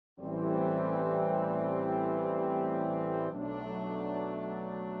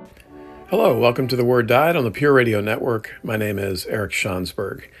Hello, welcome to the Word Diet on the Pure Radio Network. My name is Eric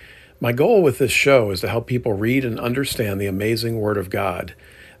Schonsberg. My goal with this show is to help people read and understand the amazing Word of God.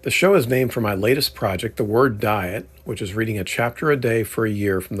 The show is named for my latest project, the Word Diet, which is reading a chapter a day for a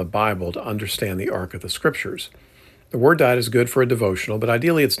year from the Bible to understand the arc of the Scriptures. The Word Diet is good for a devotional, but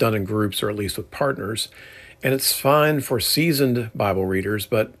ideally it's done in groups or at least with partners. And it's fine for seasoned Bible readers,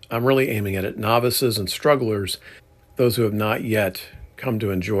 but I'm really aiming at novices and strugglers, those who have not yet come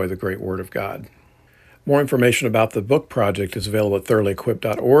to enjoy the great Word of God. More information about the book project is available at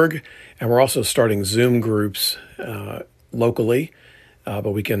thoroughly-equipped.org, and we're also starting Zoom groups locally,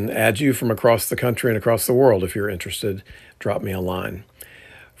 but we can add you from across the country and across the world. If you're interested, drop me a line.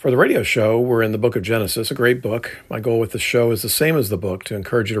 For the radio show, we're in the book of Genesis, a great book. My goal with the show is the same as the book, to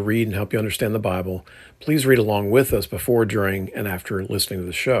encourage you to read and help you understand the Bible. Please read along with us before, during, and after listening to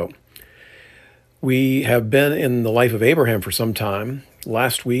the show. We have been in the life of Abraham for some time.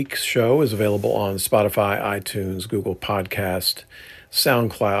 Last week's show is available on Spotify, iTunes, Google Podcast,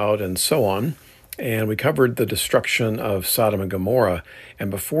 SoundCloud, and so on. And we covered the destruction of Sodom and Gomorrah. And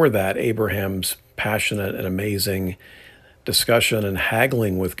before that, Abraham's passionate and amazing discussion and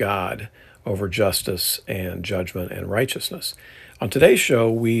haggling with God over justice and judgment and righteousness. On today's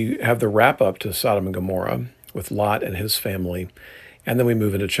show, we have the wrap-up to Sodom and Gomorrah with Lot and his family. And then we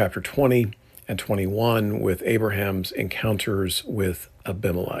move into chapter 20 and 21 with Abraham's encounters with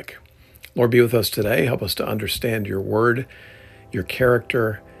Abimelech. Lord, be with us today. Help us to understand your word, your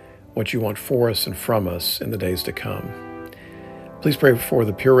character, what you want for us and from us in the days to come. Please pray for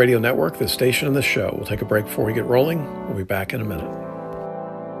the Pure Radio Network, the station, and the show. We'll take a break before we get rolling. We'll be back in a minute.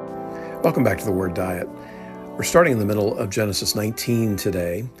 Welcome back to the Word Diet. We're starting in the middle of Genesis 19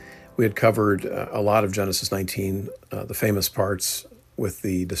 today. We had covered a lot of Genesis 19, the famous parts with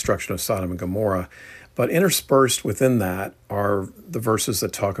the destruction of Sodom and Gomorrah. But interspersed within that are the verses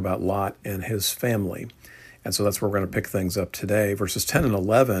that talk about Lot and his family. And so that's where we're going to pick things up today. Verses 10 and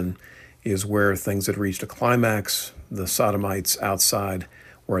 11 is where things had reached a climax. The Sodomites outside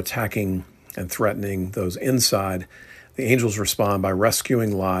were attacking and threatening those inside. The angels respond by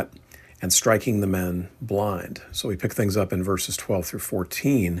rescuing Lot and striking the men blind. So we pick things up in verses 12 through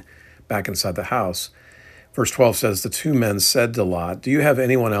 14, back inside the house. Verse 12 says, "The two men said to Lot, 'Do you have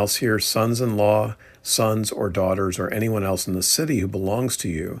anyone else here, sons-in-law, sons or daughters, or anyone else in the city who belongs to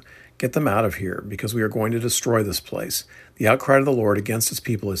you? Get them out of here, because we are going to destroy this place. The outcry of the Lord against his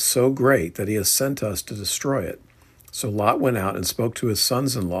people is so great that he has sent us to destroy it.' So Lot went out and spoke to his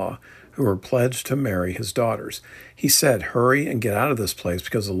sons-in-law, who were pledged to marry his daughters. He said, 'Hurry and get out of this place,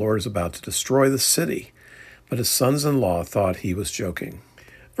 because the Lord is about to destroy the city.' But his sons-in-law thought he was joking."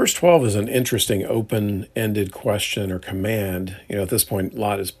 Verse 12 is an interesting open-ended question or command. At this point,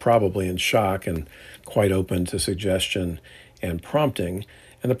 Lot is probably in shock and quite open to suggestion and prompting.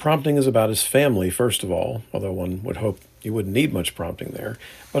 And the prompting is about his family, first of all, although one would hope you wouldn't need much prompting there,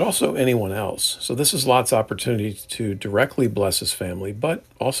 but also anyone else. So this is Lot's opportunity to directly bless his family, but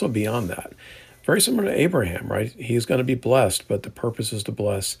also beyond that. Very similar to Abraham, right? He's going to be blessed, but the purpose is to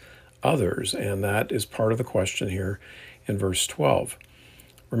bless others. And that is part of the question here in verse 12.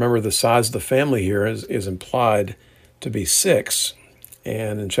 Remember, the size of the family here is implied to be 6.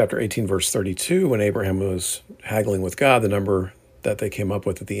 And in chapter 18, verse 32, when Abraham was haggling with God, the number that they came up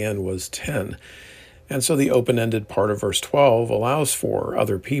with at the end was 10. And so the open-ended part of verse 12 allows for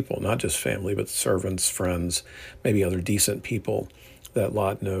other people, not just family, but servants, friends, maybe other decent people that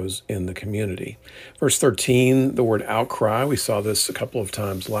Lot knows in the community. Verse 13, the word outcry, we saw this a couple of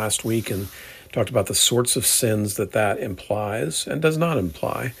times last week and talked about the sorts of sins that implies and does not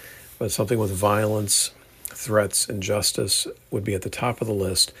imply, but something with violence, threats, injustice would be at the top of the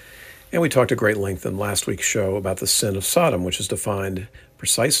list. And we talked at great length in last week's show about the sin of Sodom, which is defined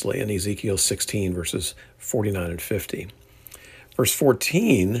precisely in Ezekiel 16, verses 49 and 50. Verse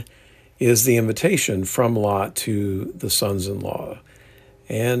 14 is the invitation from Lot to the sons-in-law.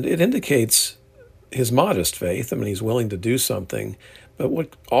 And it indicates his modest faith. I mean, he's willing to do something. But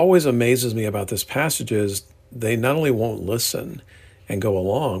what always amazes me about this passage is they not only won't listen and go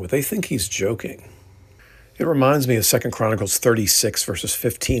along, but they think he's joking. It reminds me of 2 Chronicles 36, verses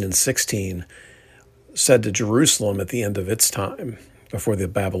 15 and 16, said to Jerusalem at the end of its time, before the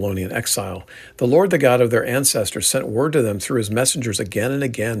Babylonian exile, "The Lord, the God of their ancestors, sent word to them through his messengers again and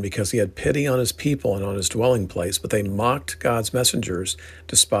again, because he had pity on his people and on his dwelling place. But they mocked God's messengers,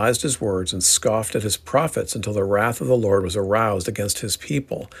 despised his words, and scoffed at his prophets until the wrath of the Lord was aroused against his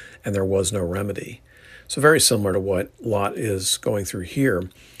people, and there was no remedy." So very similar to what Lot is going through here.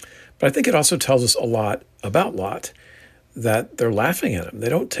 But I think it also tells us a lot about Lot, that they're laughing at him. They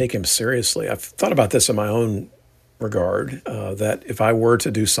don't take him seriously. I've thought about this in my own regard, that if I were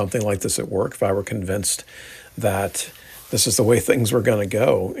to do something like this at work, if I were convinced that this is the way things were going to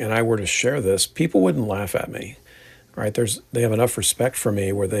go, and I were to share this, people wouldn't laugh at me, right? They have enough respect for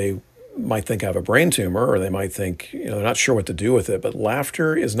me where they might think I have a brain tumor, or they might think, they're not sure what to do with it. But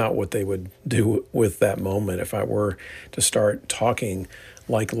laughter is not what they would do with that moment if I were to start talking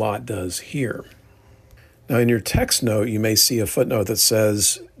like Lot does here. Now, in your text note, you may see a footnote that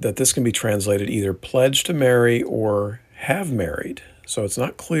says that this can be translated either pledged to marry or have married. So it's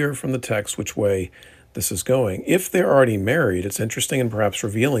not clear from the text which way this is going. If they're already married, it's interesting and perhaps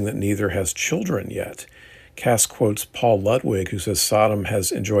revealing that neither has children yet. Cass quotes Paul Ludwig, who says Sodom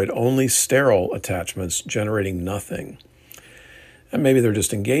has enjoyed only sterile attachments, generating nothing. And maybe they're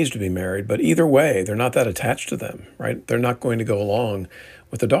just engaged to be married, but either way, they're not that attached to them, right? They're not going to go along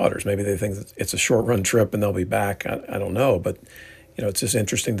with the daughters. Maybe they think it's a short-run trip and they'll be back. I don't know, but it's just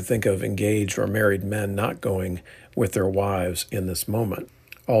interesting to think of engaged or married men not going with their wives in this moment.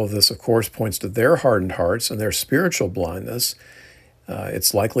 All of this, of course, points to their hardened hearts and their spiritual blindness.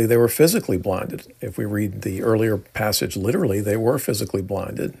 It's likely they were physically blinded. If we read the earlier passage literally, they were physically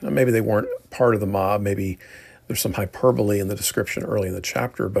blinded. Now, maybe they weren't part of the mob. Maybe there's some hyperbole in the description early in the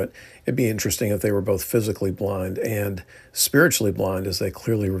chapter, but it'd be interesting if they were both physically blind and spiritually blind, as they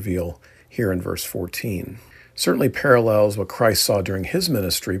clearly reveal here in verse 14. Certainly parallels what Christ saw during his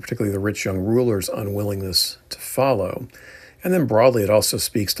ministry, particularly the rich young ruler's unwillingness to follow. And then broadly, it also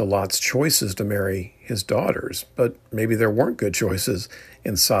speaks to Lot's choices to marry his daughters, but maybe there weren't good choices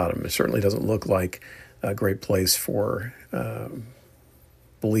in Sodom. It certainly doesn't look like a great place for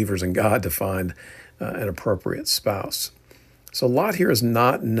believers in God to find an appropriate spouse. So Lot here is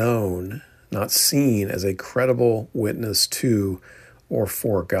not known, not seen as a credible witness to or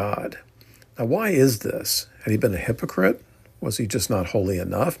for God. Now, why is this? Had he been a hypocrite? Was he just not holy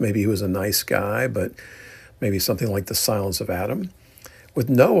enough? Maybe he was a nice guy, but maybe something like the silence of Adam. With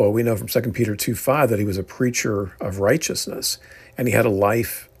Noah, we know from 2 Peter 2:5 that he was a preacher of righteousness, and he had a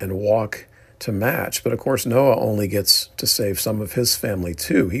life and walk to match. But of course, Noah only gets to save some of his family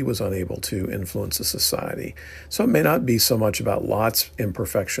too. He was unable to influence the society. So it may not be so much about Lot's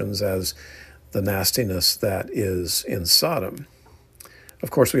imperfections as the nastiness that is in Sodom. Of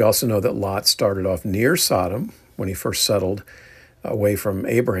course, we also know that Lot started off near Sodom when he first settled away from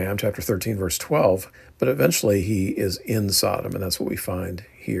Abraham, chapter 13, verse 12, but eventually he is in Sodom, and that's what we find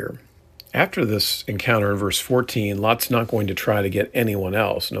here. After this encounter in verse 14, Lot's not going to try to get anyone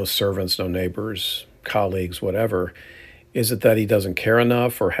else, no servants, no neighbors, colleagues, whatever. Is it that he doesn't care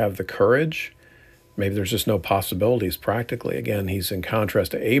enough or have the courage? Maybe there's just no possibilities practically. Again, he's in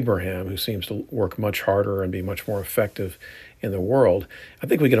contrast to Abraham, who seems to work much harder and be much more effective in the world. I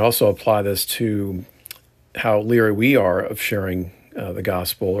think we can also apply this to how leery we are of sharing the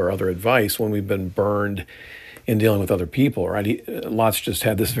gospel or other advice when we've been burned in dealing with other people, right? Lot's just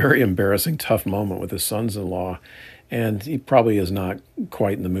had this very embarrassing, tough moment with his sons-in-law, and he probably is not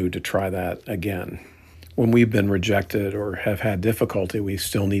quite in the mood to try that again. When we've been rejected or have had difficulty, we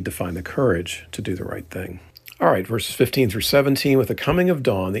still need to find the courage to do the right thing. All right, verses 15 through 17. With the coming of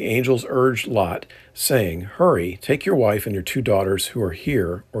dawn, the angels urged Lot, saying, "Hurry, take your wife and your 2 daughters who are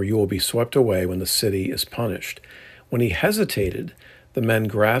here, or you will be swept away when the city is punished." When he hesitated, the men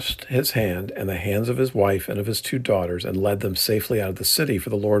grasped his hand and the hands of his wife and of his 2 daughters and led them safely out of the city, for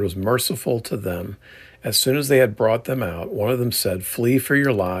the Lord was merciful to them. As soon as they had brought them out, one of them said, "Flee for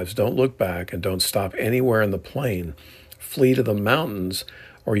your lives, don't look back, and don't stop anywhere in the plain. Flee to the mountains,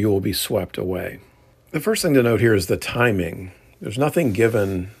 or you will be swept away." The first thing to note here is the timing. There's nothing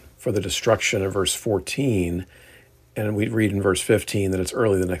given for the destruction in verse 14, and we read in verse 15 that it's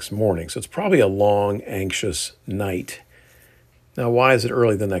early the next morning. So it's probably a long, anxious night. Now, why is it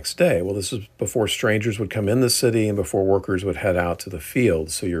early the next day? Well, this is before strangers would come in the city and before workers would head out to the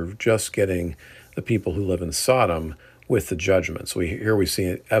fields. So you're just getting the people who live in Sodom with the judgment. So here we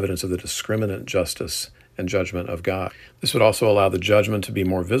see evidence of the discriminate justice and judgment of God. This would also allow the judgment to be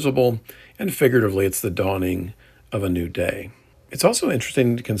more visible, and figuratively, it's the dawning of a new day. It's also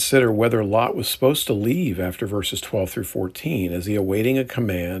interesting to consider whether Lot was supposed to leave after verses 12 through 14. Is he awaiting a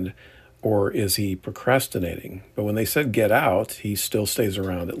command, or is he procrastinating? But when they said get out, he still stays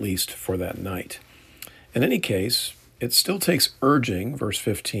around, at least for that night. In any case, it still takes urging, verse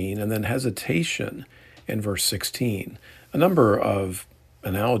 15, and then hesitation in verse 16. A number of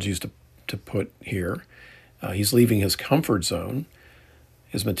analogies to put here. He's leaving his comfort zone,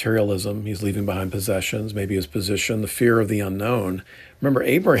 his materialism. He's leaving behind possessions, maybe his position, the fear of the unknown. Remember,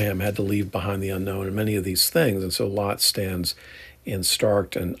 Abraham had to leave behind the unknown in many of these things, and so Lot stands in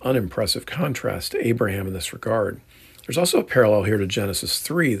stark and unimpressive contrast to Abraham in this regard. There's also a parallel here to Genesis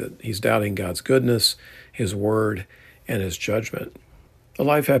 3, that he's doubting God's goodness, his word, and his judgment. The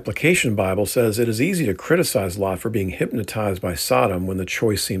Life Application Bible says it is easy to criticize Lot for being hypnotized by Sodom when the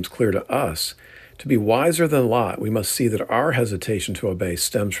choice seems clear to us. To be wiser than Lot, we must see that our hesitation to obey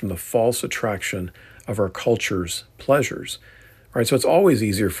stems from the false attraction of our culture's pleasures. All right, so it's always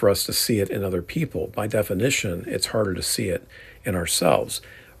easier for us to see it in other people. By definition, it's harder to see it in ourselves.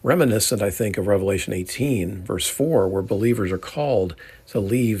 Reminiscent, I think, of Revelation 18, verse 4, where believers are called to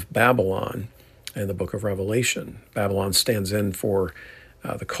leave Babylon in the book of Revelation. Babylon stands in for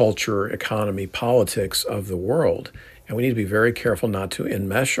the culture, economy, politics of the world. And we need to be very careful not to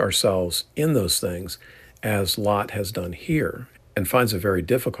enmesh ourselves in those things, as Lot has done here, and finds it very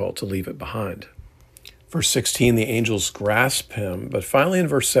difficult to leave it behind. Verse 16, the angels grasp him, but finally in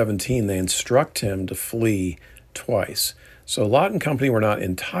verse 17, they instruct him to flee twice. So Lot and company were not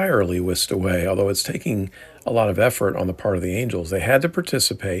entirely whisked away, although it's taking a lot of effort on the part of the angels. They had to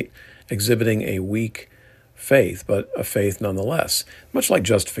participate, exhibiting a weak faith, but a faith nonetheless. Much like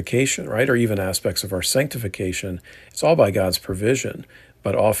justification, right? Or even aspects of our sanctification, it's all by God's provision,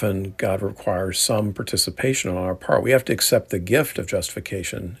 but often God requires some participation on our part. We have to accept the gift of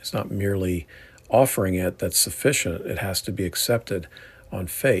justification. It's not merely offering it that's sufficient. It has to be accepted on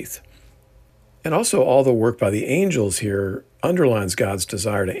faith. And also all the work by the angels here underlines God's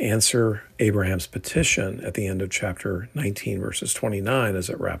desire to answer Abraham's petition at the end of chapter 19, verses 29, as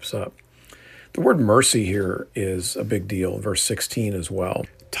it wraps up. The word mercy here is a big deal in verse 16 as well.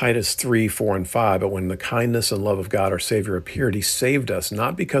 Titus 3, 4, and 5, but when the kindness and love of God our Savior appeared, he saved us,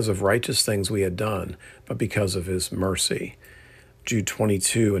 not because of righteous things we had done, but because of his mercy. Jude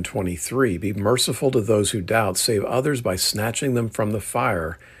 22 and 23, be merciful to those who doubt, save others by snatching them from the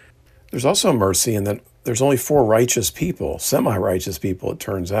fire. There's also mercy in that there's only 4 righteous people, semi-righteous people it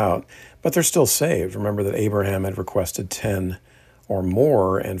turns out, but they're still saved. Remember that Abraham had requested 10 or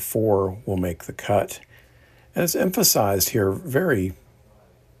more, and 4 will make the cut. And it's emphasized here very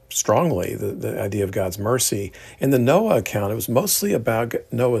strongly, the idea of God's mercy. In the Noah account, it was mostly about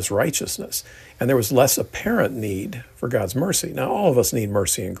Noah's righteousness, and there was less apparent need for God's mercy. Now, all of us need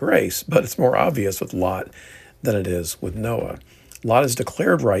mercy and grace, but it's more obvious with Lot than it is with Noah. Lot is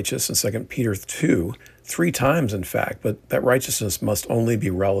declared righteous in 2 Peter 2, 3 times in fact, but that righteousness must only be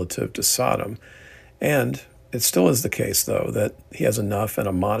relative to Sodom. And it still is the case, though, that he has enough and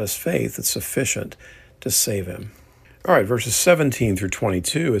a modest faith that's sufficient to save him. All right, verses 17 through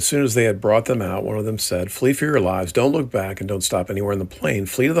 22. As soon as they had brought them out, one of them said, flee for your lives, don't look back, and don't stop anywhere in the plain.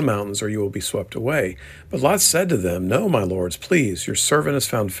 Flee to the mountains, or you will be swept away. But Lot said to them, no, my lords, please, your servant has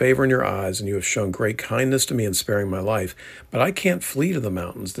found favor in your eyes, and you have shown great kindness to me in sparing my life. But I can't flee to the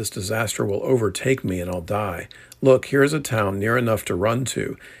mountains. This disaster will overtake me, and I'll die. Look, here is a town near enough to run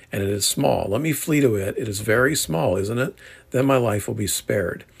to, and it is small. Let me flee to it. It is very small, isn't it? Then my life will be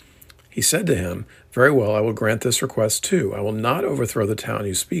spared. He said to him, very well, I will grant this request too. I will not overthrow the town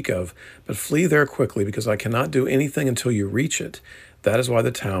you speak of, but flee there quickly, because I cannot do anything until you reach it. That is why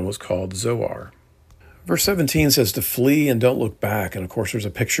the town was called Zoar. Verse 17 says to flee and don't look back. And of course, there's a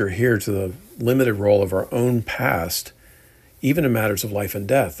picture here to the limited role of our own past, even in matters of life and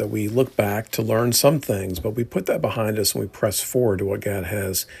death, that we look back to learn some things, but we put that behind us and we press forward to what God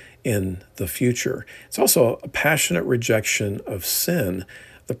has in the future. It's also a passionate rejection of sin.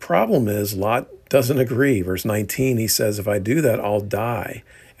 The problem is Lot doesn't agree. Verse 19, he says, if I do that, I'll die.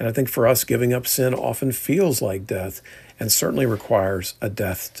 And I think for us, giving up sin often feels like death and certainly requires a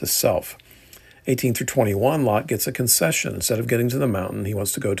death to self. 18 through 21, Lot gets a concession. Instead of getting to the mountain, he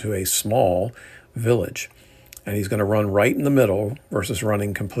wants to go to a small village. And he's going to run right in the middle versus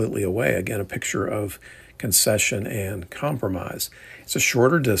running completely away. Again, a picture of concession and compromise. It's a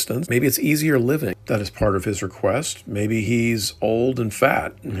shorter distance. Maybe it's easier living. That is part of his request. Maybe he's old and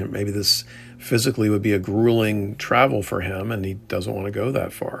fat. Maybe this physically would be a grueling travel for him, and he doesn't want to go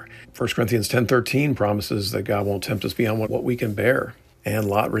that far. 1 Corinthians 10:13 promises that God won't tempt us beyond what we can bear. And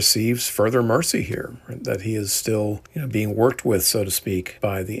Lot receives further mercy here, that he is still being worked with, so to speak,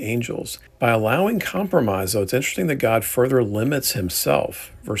 by the angels. By allowing compromise, though, it's interesting that God further limits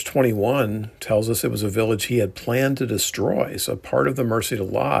himself. Verse 21 tells us it was a village he had planned to destroy. So part of the mercy to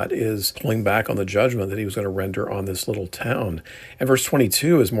Lot is pulling back on the judgment that he was going to render on this little town. And verse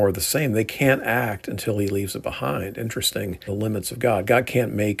 22 is more of the same. They can't act until he leaves it behind. Interesting, the limits of God. God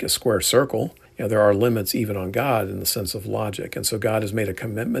can't make a square circle. There are limits even on God in the sense of logic. And so God has made a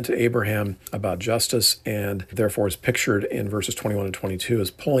commitment to Abraham about justice, and therefore is pictured in verses 21 and 22 as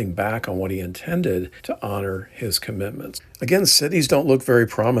pulling back on what he intended to honor his commitments. Again, cities don't look very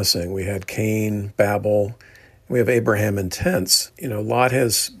promising. We had Cain, Babel, we have Abraham in tents. Lot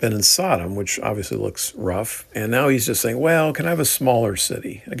has been in Sodom, which obviously looks rough. And now he's just saying, well, can I have a smaller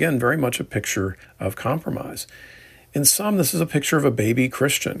city? Again, very much a picture of compromise. In some, this is a picture of a baby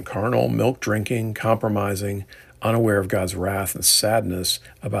Christian, carnal, milk drinking, compromising, unaware of God's wrath and sadness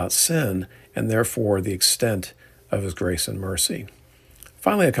about sin, and therefore the extent of his grace and mercy.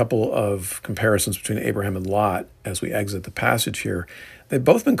 Finally, a couple of comparisons between Abraham and Lot as we exit the passage here. They've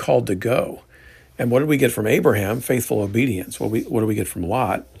both been called to go. And what did we get from Abraham? Faithful obedience. What do we get from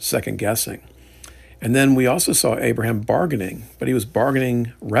Lot? Second guessing. And then we also saw Abraham bargaining, but he was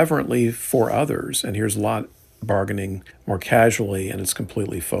bargaining reverently for others. And here's Lot bargaining more casually, and it's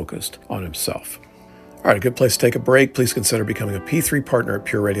completely focused on himself. All right, a good place to take a break. Please consider becoming a P3 partner at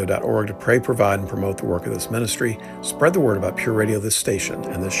pureradio.org to pray, provide, and promote the work of this ministry. Spread the word about Pure Radio, this station,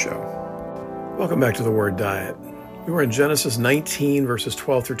 and this show. Welcome back to The Word Diet. We were in Genesis 19, verses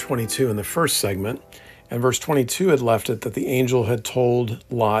 12 through 22 in the first segment, and verse 22 had left it that the angel had told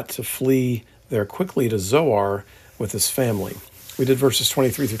Lot to flee there quickly to Zoar with his family. We did verses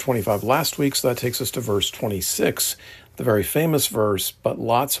 23 through 25 last week, so that takes us to verse 26, the very famous verse, but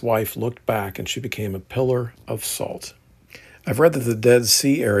Lot's wife looked back and she became a pillar of salt. I've read that the Dead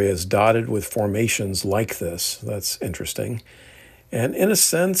Sea area is dotted with formations like this. That's interesting. And in a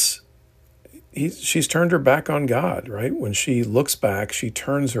sense, she's turned her back on God, right? When she looks back, she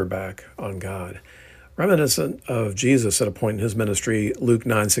turns her back on God. Reminiscent of Jesus at a point in his ministry, Luke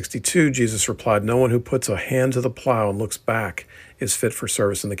 9:62, Jesus replied, "No one who puts a hand to the plow and looks back is fit for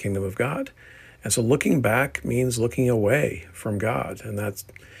service in the kingdom of God." And so looking back means looking away from God, and that's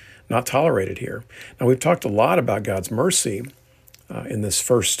not tolerated here. Now, we've talked a lot about God's mercy in this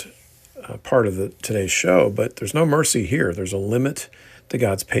first part of today's show, but there's no mercy here. There's a limit to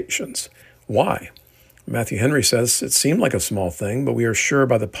God's patience. Why? Matthew Henry says it seemed like a small thing, but we are sure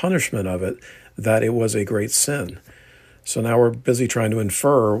by the punishment of it that it was a great sin. So now we're busy trying to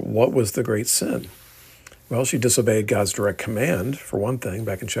infer what was the great sin. Well, she disobeyed God's direct command, for one thing,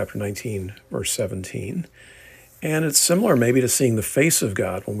 back in chapter 19, verse 17. And it's similar maybe to seeing the face of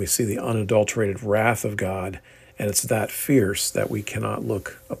God when we see the unadulterated wrath of God, and it's that fierce that we cannot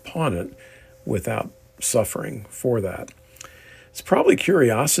look upon it without suffering for that. It's probably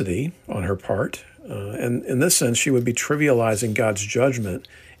curiosity on her part, and in this sense, she would be trivializing God's judgment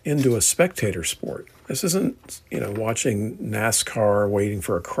into a spectator sport. This isn't, watching NASCAR waiting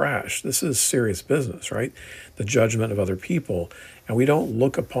for a crash. This is serious business, right? The judgment of other people, and we don't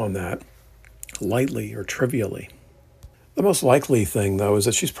look upon that lightly or trivially. The most likely thing, though, is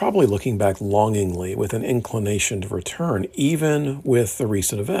that she's probably looking back longingly with an inclination to return, even with the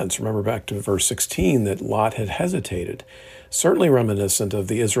recent events. Remember back to verse 16 that Lot had hesitated, certainly reminiscent of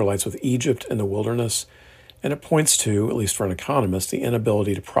the Israelites with Egypt in the wilderness, and it points to, at least for an economist, the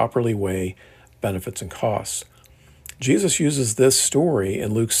inability to properly weigh benefits and costs. Jesus uses this story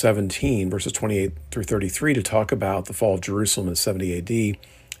in Luke 17, verses 28 through 33, to talk about the fall of Jerusalem in 70 AD,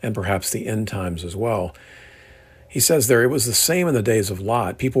 and perhaps the end times as well. He says there, "It was the same in the days of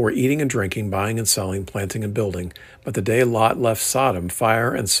Lot. People were eating and drinking, buying and selling, planting and building. But the day Lot left Sodom,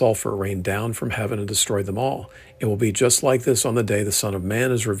 fire and sulfur rained down from heaven and destroyed them all. It will be just like this on the day the Son of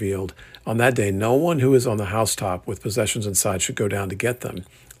Man is revealed. On that day, no one who is on the housetop with possessions inside should go down to get them.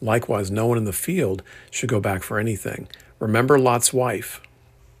 Likewise, no one in the field should go back for anything. Remember Lot's wife.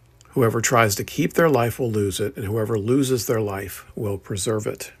 Whoever tries to keep their life will lose it, and whoever loses their life will preserve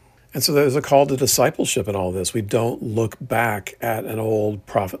it." And so there's a call to discipleship in all this. We don't look back at an old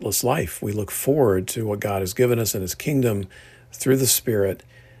profitless life. We look forward to what God has given us in his kingdom through the Spirit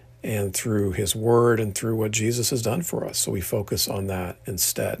and through his word and through what Jesus has done for us. So we focus on that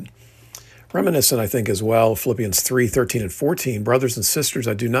instead. Reminiscent, I think, as well, Philippians 3:13 and 14, "Brothers and sisters,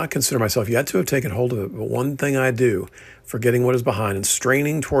 I do not consider myself yet to have taken hold of it, but one thing I do, forgetting what is behind and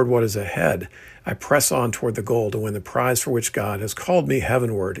straining toward what is ahead, I press on toward the goal to win the prize for which God has called me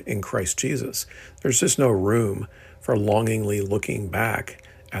heavenward in Christ Jesus." There's just no room for longingly looking back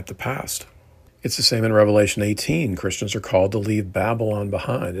at the past. It's the same in Revelation 18. Christians are called to leave Babylon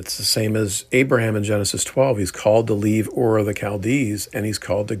behind. It's the same as Abraham in Genesis 12. He's called to leave Ur of the Chaldees, and he's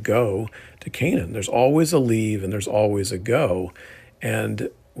called to go to Canaan. There's always a leave, and there's always a go.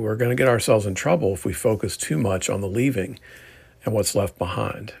 And we're going to get ourselves in trouble if we focus too much on the leaving and what's left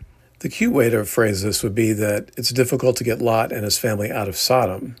behind. The cute way to phrase this would be that it's difficult to get Lot and his family out of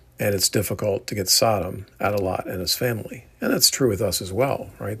Sodom, and it's difficult to get Sodom out of Lot and his family. And that's true with us as well,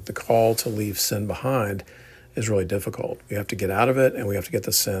 right? The call to leave sin behind is really difficult. We have to get out of it, and we have to get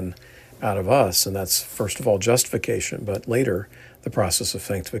the sin out of us. And that's, first of all, justification, but later, the process of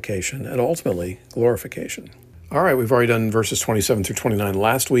sanctification, and ultimately, glorification. All right, we've already done verses 27 through 29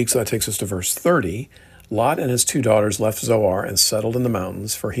 last week, so that takes us to verse 30. Lot and his 2 daughters left Zoar and settled in the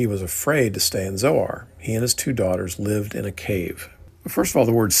mountains, for he was afraid to stay in Zoar. He and his 2 daughters lived in a cave. First of all,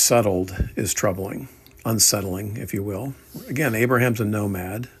 the word settled is troubling. unsettling, if you will. Again, Abraham's a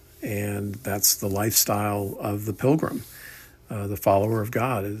nomad, and that's the lifestyle of the pilgrim. The follower of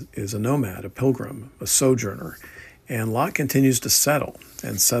God is a nomad, a pilgrim, a sojourner. And Lot continues to settle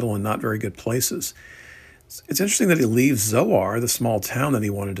in not very good places. It's interesting that he leaves Zoar, the small town that he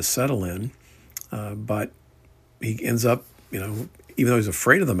wanted to settle in, but he ends up, even though he's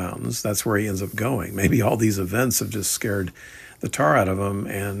afraid of the mountains, that's where he ends up going. Maybe all these events have just scared the tar out of him,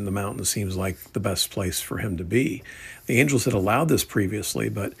 and the mountain seems like the best place for him to be. The angels had allowed this previously,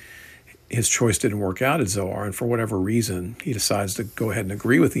 but his choice didn't work out at Zoar, and for whatever reason, he decides to go ahead and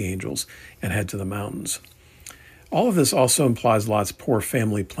agree with the angels and head to the mountains. All of this also implies Lot's poor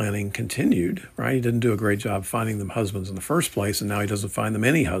family planning continued, right? He didn't do a great job finding them husbands in the first place, and now he doesn't find them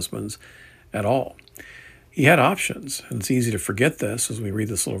any husbands at all. He had options, and it's easy to forget this as we read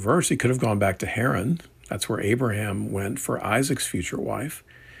this little verse. He could have gone back to Haran. That's where Abraham went for Isaac's future wife.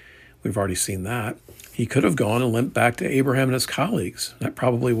 We've already seen that. He could have gone and limped back to Abraham and his colleagues. That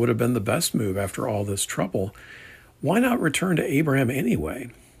probably would have been the best move after all this trouble. Why not return to Abraham anyway?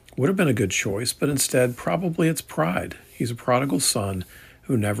 Would have been a good choice, but instead, probably it's pride. He's a prodigal son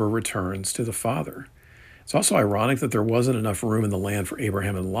who never returns to the father. It's also ironic that there wasn't enough room in the land for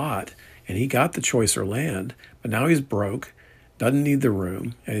Abraham and Lot, and he got the choicer land, but now he's broke, doesn't need the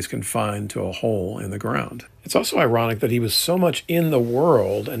room, and he's confined to a hole in the ground. It's also ironic that he was so much in the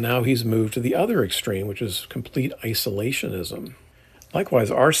world, and now he's moved to the other extreme, which is complete isolationism.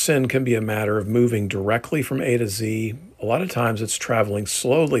 Likewise, our sin can be a matter of moving directly from A to Z. A lot of times it's traveling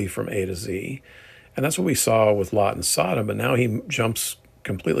slowly from A to Z, and that's what we saw with Lot and Sodom, but now he jumps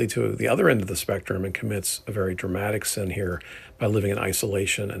completely to the other end of the spectrum and commits a very dramatic sin here by living in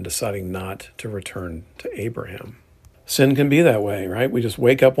isolation and deciding not to return to Abraham. Sin can be that way, right? We just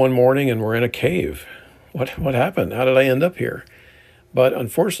wake up one morning and we're in a cave. What happened? How did I end up here? But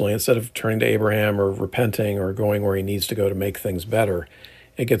unfortunately, instead of turning to Abraham or repenting or going where he needs to go to make things better,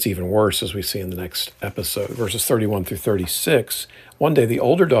 it gets even worse, as we see in the next episode. Verses 31 through 36. One day the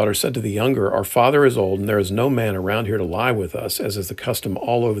older daughter said to the younger, "Our father is old, and there is no man around here to lie with us, as is the custom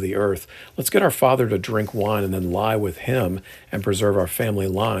all over the earth. Let's get our father to drink wine and then lie with him and preserve our family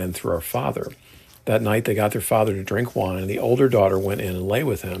line through our father." That night they got their father to drink wine, and the older daughter went in and lay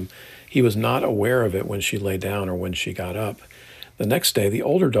with him. He was not aware of it when she lay down or when she got up. The next day, the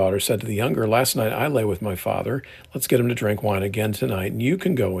older daughter said to the younger, "Last night I lay with my father. Let's get him to drink wine again tonight, and you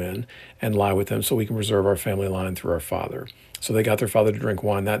can go in and lie with him so we can preserve our family line through our father." So they got their father to drink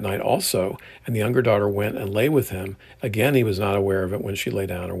wine that night also, and the younger daughter went and lay with him. Again, he was not aware of it when she lay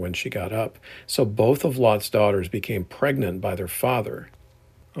down or when she got up. So both of Lot's daughters became pregnant by their father.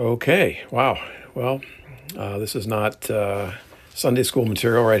 Okay, wow. Well, this is not Sunday school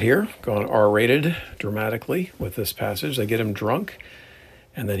material right here, going R-rated dramatically with this passage. They get him drunk,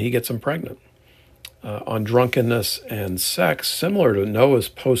 and then he gets them pregnant. On drunkenness and sex, similar to Noah's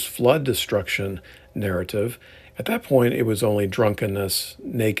post-flood destruction narrative, at that point it was only drunkenness,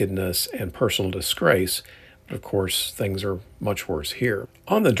 nakedness, and personal disgrace. But of course, things are much worse here.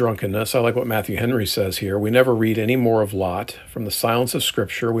 On the drunkenness, I like what Matthew Henry says here. We never read any more of Lot. From the silence of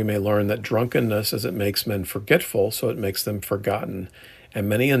Scripture, we may learn that drunkenness, as it makes men forgetful, so it makes them forgotten. And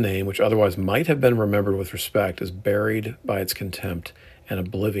many a name, which otherwise might have been remembered with respect, is buried by its contempt and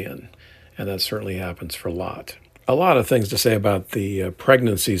oblivion. And that certainly happens for Lot. A lot of things to say about the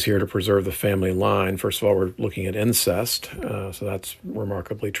pregnancies here to preserve the family line. First of all, we're looking at incest, so that's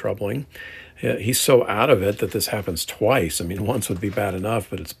remarkably troubling. He's so out of it that this happens twice. I mean, once would be bad enough,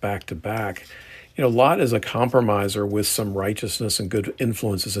 but it's back to back. Lot is a compromiser with some righteousness and good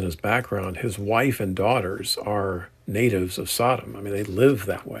influences in his background. His wife and daughters are natives of Sodom. I mean, they live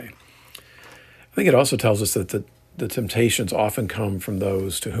that way. I think it also tells us that the temptations often come from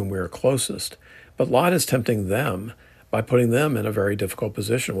those to whom we are closest. But Lot is tempting them by putting them in a very difficult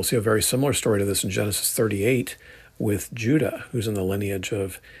position. We'll see a very similar story to this in Genesis 38 with Judah, who's in the lineage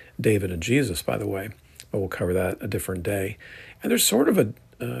of David and Jesus, by the way. But we'll cover that a different day. And there's sort of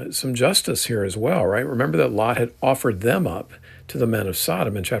some justice here as well, right? Remember that Lot had offered them up to the men of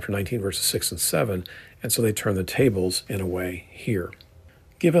Sodom in chapter 19, verses 6 and 7, and so they turn the tables in a way here.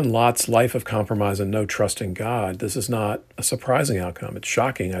 Given Lot's life of compromise and no trust in God, this is not a surprising outcome. It's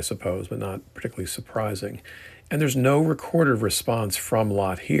shocking, I suppose, but not particularly surprising. And there's no recorded response from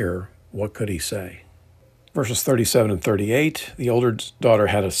Lot here. What could he say? Verses 37 and 38, the older daughter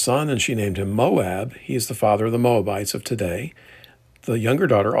had a son, and she named him Moab. He is the father of the Moabites of today. The younger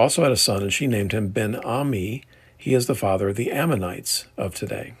daughter also had a son, and she named him Ben-Ami. He is the father of the Ammonites of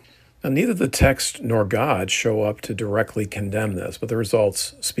today. Now, neither the text nor God show up to directly condemn this, but the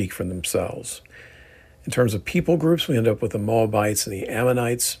results speak for themselves. In terms of people groups, we end up with the Moabites and the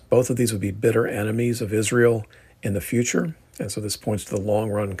Ammonites. Both of these would be bitter enemies of Israel in the future, and so this points to the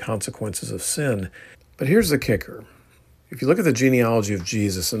long-run consequences of sin. But here's the kicker. If you look at the genealogy of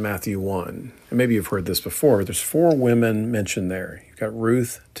Jesus in Matthew 1, and maybe you've heard this before, there's 4 women mentioned there. You've got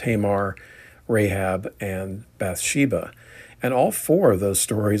Ruth, Tamar, Rahab, and Bathsheba. And all 4 of those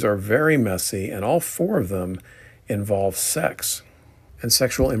stories are very messy, and all 4 of them involve sex and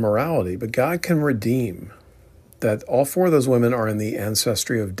sexual immorality. But God can redeem. That all 4 of those women are in the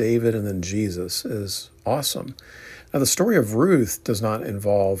ancestry of David and then Jesus is awesome. Now, the story of Ruth does not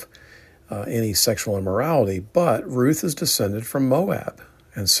involve any sexual immorality, but Ruth is descended from Moab.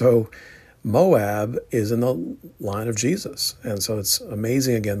 And so Moab is in the line of Jesus. And so it's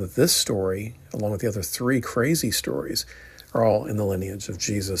amazing, again, that this story, along with the other 3 crazy stories, are all in the lineage of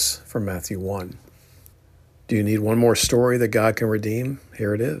Jesus from Matthew 1. Do you need one more story that God can redeem?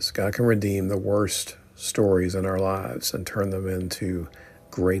 Here it is. God can redeem the worst stories in our lives and turn them into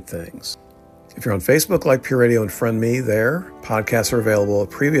great things. If you're on Facebook, like Pure Radio and friend me there. Podcasts are available of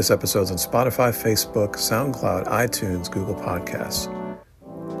previous episodes on Spotify, Facebook, SoundCloud, iTunes, Google Podcasts.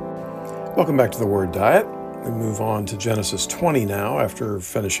 Welcome back to The Word Diet. We move on to Genesis 20 now after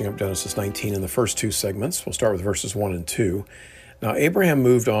finishing up Genesis 19 in the first 2 segments. We'll start with verses 1 and 2. Now Abraham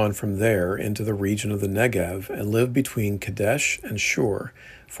moved on from there into the region of the Negev and lived between Kadesh and Shur.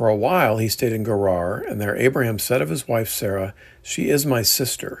 For a while he stayed in Gerar, and there Abraham said of his wife Sarah, "She is my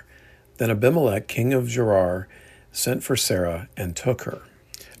sister." Then Abimelech, king of Gerar, sent for Sarah and took her.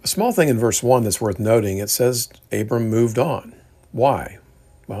 A small thing in verse 1 that's worth noting, it says Abram moved on. Why?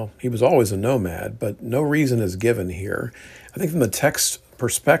 Well, he was always a nomad, but no reason is given here. I think from the text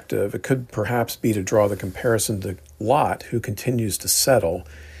perspective, it could perhaps be to draw the comparison to Lot, who continues to settle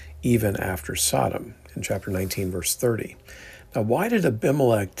even after Sodom, in chapter 19, verse 30. Now, why did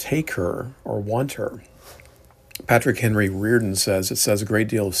Abimelech take her or want her? Patrick Henry Reardon says it says a great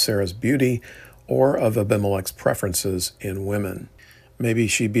deal of Sarah's beauty or of Abimelech's preferences in women. Maybe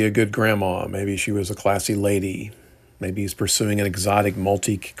she'd be a good grandma. Maybe she was a classy lady. Maybe he's pursuing an exotic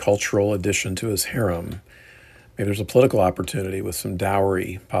multicultural addition to his harem. Maybe there's a political opportunity with some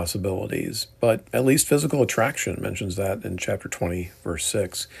dowry possibilities. But at least physical attraction mentions that in chapter 20, verse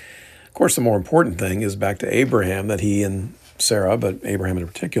 6. Of course, the more important thing is back to Abraham, that he and Sarah, but Abraham in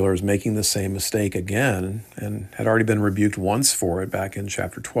particular, is making the same mistake again and had already been rebuked once for it back in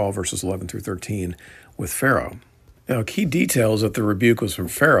chapter 12, verses 11 through 13 with Pharaoh. Now, key details that the rebuke was from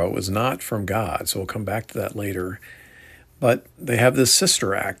Pharaoh was not from God, so we'll come back to that later. But they have this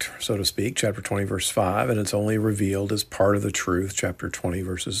sister act, so to speak, chapter 20, verse 5, and it's only revealed as part of the truth, chapter 20,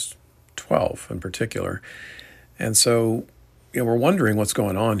 verses 12 in particular. And so, we're wondering what's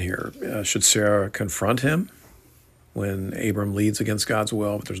going on here. Should Sarah confront him when Abram leads against God's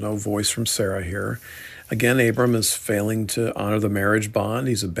will? But there's no voice from Sarah here. Again, Abram is failing to honor the marriage bond.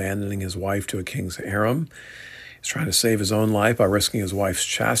 He's abandoning his wife to a king's harem. He's trying to save his own life by risking his wife's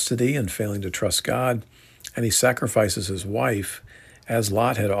chastity and failing to trust God. And he sacrifices his wife as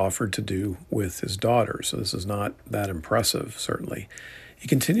Lot had offered to do with his daughter. So this is not that impressive, certainly. He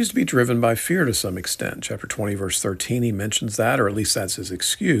continues to be driven by fear to some extent. Chapter 20, verse 13, he mentions that, or at least that's his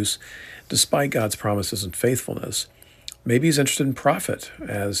excuse, despite God's promises and faithfulness. Maybe he's interested in profit,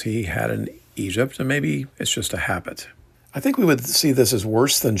 as he had in Egypt, and maybe it's just a habit. I think we would see this as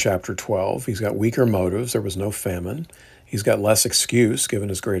worse than chapter 12. He's got weaker motives. There was no famine. He's got less excuse, given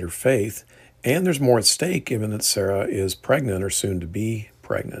his greater faith. And there's more at stake, given that Sarah is pregnant or soon to be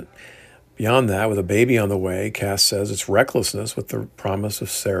pregnant. Beyond that, with a baby on the way, Cass says it's recklessness with the promise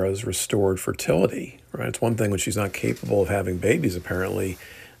of Sarah's restored fertility. Right? It's one thing when she's not capable of having babies, apparently,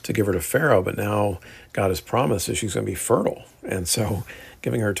 to give her to Pharaoh, but now God has promised that she's going to be fertile. And so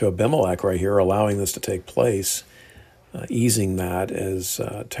giving her to Abimelech right here, allowing this to take place, easing that is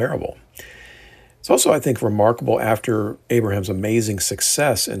terrible. It's also, I think, remarkable after Abraham's amazing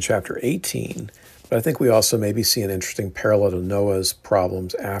success in chapter 18, but I think we also maybe see an interesting parallel to Noah's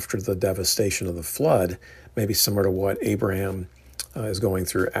problems after the devastation of the flood, maybe similar to what Abraham is going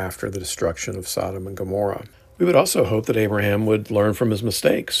through after the destruction of Sodom and Gomorrah. We would also hope that Abraham would learn from his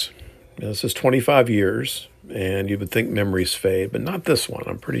mistakes. This is 25 years, and you would think memories fade, but not this one.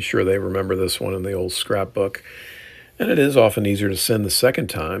 I'm pretty sure they remember this one in the old scrapbook. And it is often easier to sin the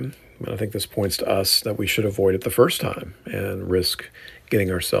second time. I think this points to us that we should avoid it the first time and risk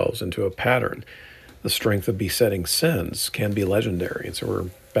getting ourselves into a pattern. The strength of besetting sins can be legendary, and so we're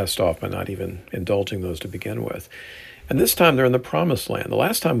best off by not even indulging those to begin with. And this time they're in the Promised Land. The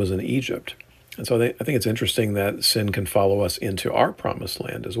last time was in Egypt. And so I think it's interesting that sin can follow us into our Promised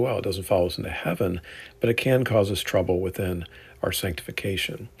Land as well. It doesn't follow us into heaven, but it can cause us trouble within our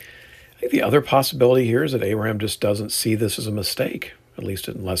sanctification. think the other possibility here is that Abraham just doesn't see this as a mistake, at least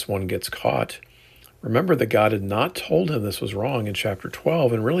unless one gets caught. Remember that God had not told him this was wrong in chapter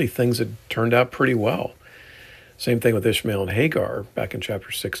 12, and really things had turned out pretty well. Same thing with Ishmael and Hagar back in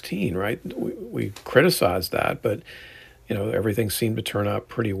chapter 16, right? We criticized that, but everything seemed to turn out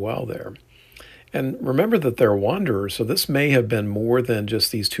pretty well there. And remember that they're wanderers, so this may have been more than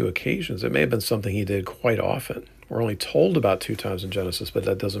just these two occasions. It may have been something he did quite often. We're only told about 2 times in Genesis, but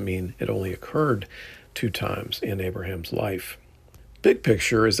that doesn't mean it only occurred 2 times in Abraham's life. Big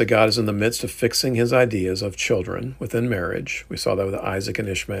picture is that God is in the midst of fixing his ideas of children within marriage. We saw that with Isaac and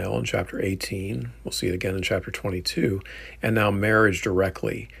Ishmael in chapter 18. We'll see it again in chapter 22. And now marriage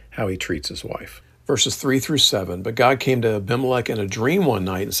directly, how he treats his wife. Verses 3 through 7, but God came to Abimelech in a dream one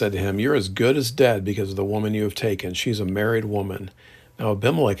night and said to him, "You're as good as dead because of the woman you have taken. She's a married woman." Now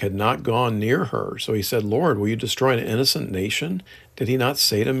Abimelech had not gone near her, so he said, "Lord, will you destroy an innocent nation? Did he not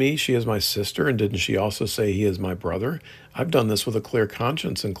say to me, 'She is my sister,' and didn't she also say, 'He is my brother'? I've done this with a clear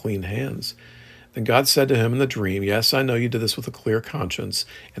conscience and clean hands." Then God said to him in the dream, "Yes, I know you did this with a clear conscience,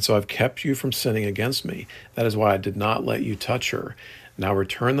 and so I've kept you from sinning against me. That is why I did not let you touch her. Now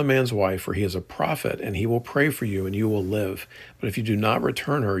return the man's wife, for he is a prophet, and he will pray for you, and you will live. But if you do not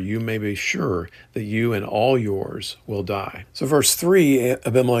return her, you may be sure that you and all yours will die." So verse 3,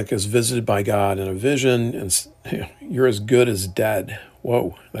 Abimelech is visited by God in a vision, and you're as good as dead.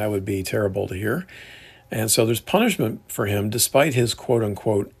 Whoa, that would be terrible to hear. And so there's punishment for him despite his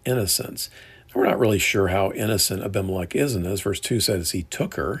quote-unquote innocence. We're not really sure how innocent Abimelech is in this. Verse 2 says he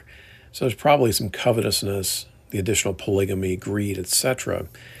took her. So there's probably some covetousness, the additional polygamy, greed, etc.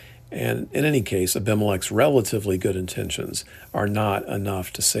 And in any case, Abimelech's relatively good intentions are not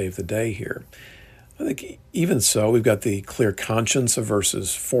enough to save the day here. I think even so, we've got the clear conscience of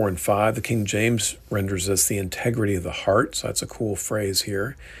verses 4 and 5. The King James renders this the integrity of the heart, so that's a cool phrase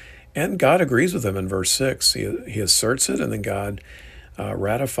here. And God agrees with him in verse 6. He asserts it, and then God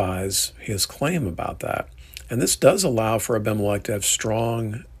ratifies his claim about that. And this does allow for Abimelech to have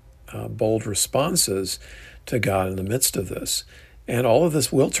strong, bold responses to God in the midst of this. And all of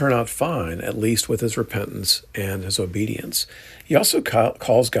this will turn out fine, at least with his repentance and his obedience. He also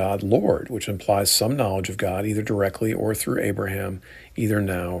calls God Lord, which implies some knowledge of God, either directly or through Abraham, either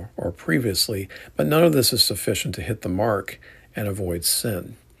now or previously. But none of this is sufficient to hit the mark and avoid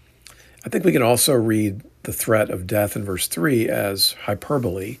sin. I think we can also read the threat of death in verse 3 as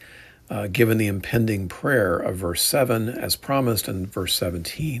hyperbole, given the impending prayer of verse 7 as promised and verse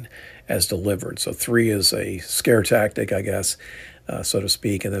 17 as delivered. So 3 is a scare tactic, I guess, so to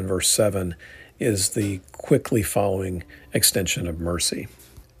speak, and then verse 7 is the quickly following extension of mercy.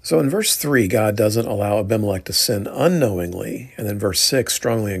 So in verse 3, God doesn't allow Abimelech to sin unknowingly, and then verse 6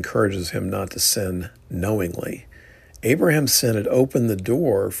 strongly encourages him not to sin knowingly. Abraham's sin had opened the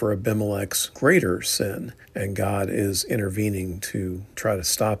door for Abimelech's greater sin, and God is intervening to try to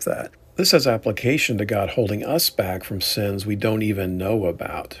stop that. This has application to God holding us back from sins we don't even know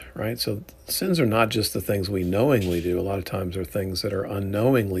about, right? So sins are not just the things we knowingly do. A lot of times they're things that are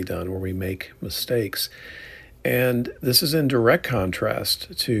unknowingly done where we make mistakes. And this is in direct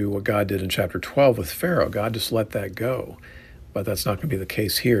contrast to what God did in chapter 12 with Pharaoh. God just let that go. But that's not going to be the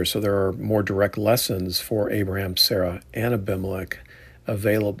case here. So there are more direct lessons for Abraham, Sarah, and Abimelech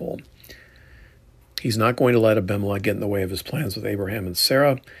available. He's not going to let Abimelech get in the way of his plans with Abraham and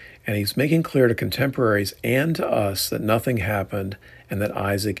Sarah, and he's making clear to contemporaries and to us that nothing happened and that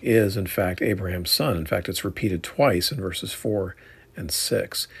Isaac is, in fact, Abraham's son. In fact, it's repeated twice in verses 4 and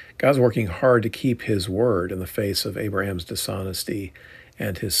 6. God's working hard to keep his word in the face of Abraham's dishonesty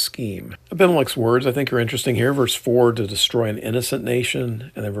and his scheme. Abimelech's words, I think, are interesting here. Verse 4, to destroy an innocent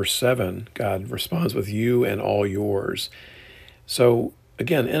nation. And then verse 7, God responds with you and all yours. So,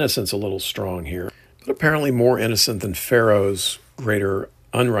 again, innocent's a little strong here, but apparently more innocent than Pharaoh's greater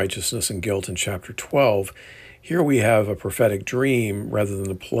unrighteousness and guilt in chapter 12. Here we have a prophetic dream rather than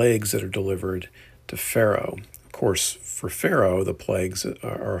the plagues that are delivered to Pharaoh. Of course, for Pharaoh, the plagues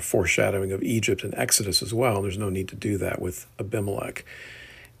are a foreshadowing of Egypt and Exodus as well. There's no need to do that with Abimelech.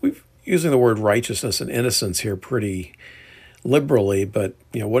 We're using the word righteousness and innocence here pretty liberally, but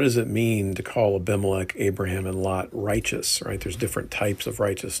what does it mean to call Abimelech, Abraham, and Lot righteous, right? There's different types of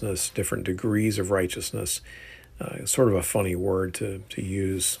righteousness, different degrees of righteousness. It's sort of a funny word to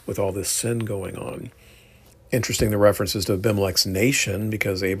use with all this sin going on. Interesting, the references to Abimelech's nation,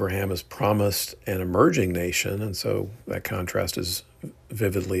 because Abraham is promised an emerging nation, and so that contrast is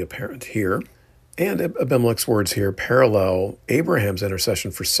vividly apparent here. And Abimelech's words here parallel Abraham's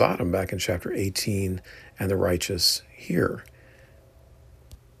intercession for Sodom back in chapter 18 and the righteous here.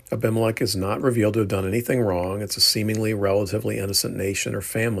 Abimelech is not revealed to have done anything wrong. It's a seemingly relatively innocent nation or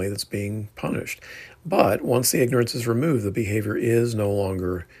family that's being punished. But once the ignorance is removed, the behavior is no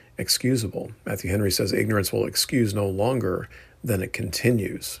longer excusable. Matthew Henry says ignorance will excuse no longer than it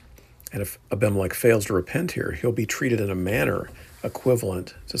continues. And if Abimelech fails to repent here, he'll be treated in a manner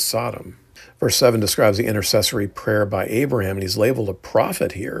equivalent to Sodom. Verse 7 describes the intercessory prayer by Abraham, and he's labeled a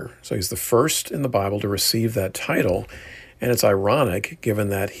prophet here. So he's the first in the Bible to receive that title. And it's ironic, given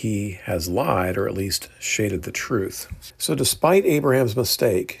that he has lied, or at least shaded the truth. So despite Abraham's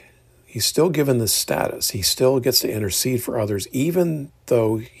mistake, he's still given this status. He still gets to intercede for others, even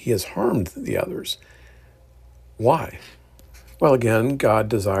though he has harmed the others. Why? Well, again, God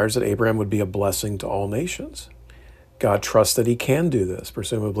desires that Abraham would be a blessing to all nations. God trusts that he can do this,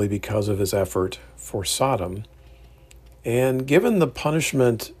 presumably because of his effort for Sodom. And given the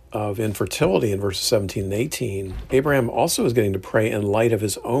punishment of infertility in verses 17 and 18, Abraham also is getting to pray in light of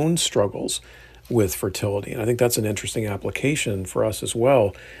his own struggles with fertility. And I think that's an interesting application for us as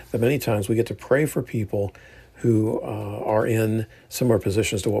well, that many times we get to pray for people who are in similar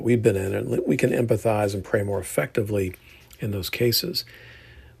positions to what we've been in, and we can empathize and pray more effectively in those cases.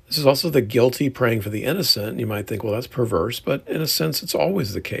 This is also the guilty praying for the innocent. You might think, well, that's perverse, but in a sense, it's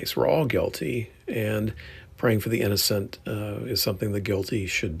always the case. We're all guilty, and praying for the innocent is something the guilty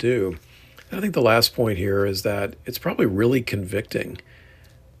should do. And I think the last point here is that it's probably really convicting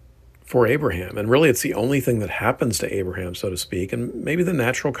for Abraham, and really it's the only thing that happens to Abraham, so to speak, and maybe the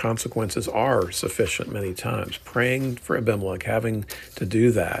natural consequences are sufficient many times. Praying for Abimelech, having to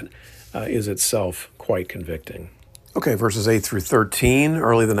do that, is itself quite convicting. Okay, verses 8 through 13.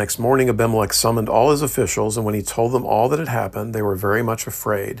 Early the next morning, Abimelech summoned all his officials, and when he told them all that had happened, they were very much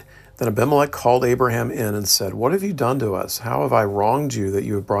afraid. Then Abimelech called Abraham in and said, "What have you done to us? How have I wronged you that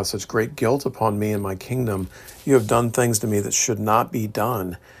you have brought such great guilt upon me and my kingdom? You have done things to me that should not be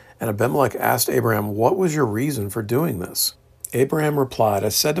done." And Abimelech asked Abraham, "What was your reason for doing this?" Abraham replied, "I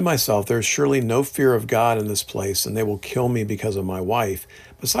said to myself, there is surely no fear of God in this place, and they will kill me because of my wife.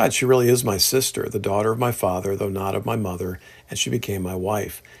 Besides, she really is my sister, the daughter of my father, though not of my mother, and she became my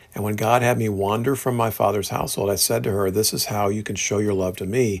wife. And when God had me wander from my father's household, I said to her, this is how you can show your love to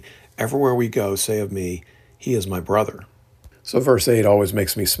me. Everywhere we go, say of me, he is my brother." So verse 8 always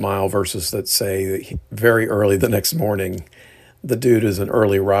makes me smile, verses that say that very early the next morning, the dude is an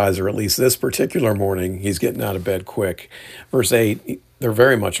early riser, at least this particular morning. He's getting out of bed quick. Verse 8, they're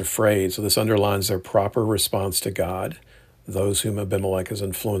very much afraid, so this underlines their proper response to God. Those whom Abimelech has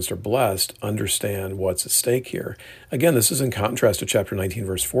influenced or blessed understand what's at stake here. Again, this is in contrast to chapter 19,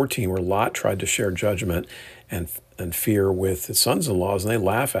 verse 14, where Lot tried to share judgment and fear with his sons-in-laws, and they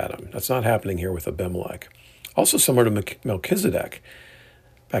laugh at him. That's not happening here with Abimelech. Also similar to Melchizedek.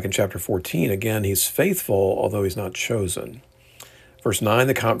 Back in chapter 14, again, he's faithful, although he's not chosen. Verse 9,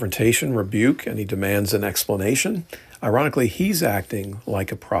 the confrontation, rebuke, and he demands an explanation. Ironically, he's acting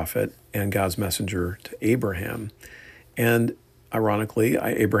like a prophet and God's messenger to Abraham. And ironically,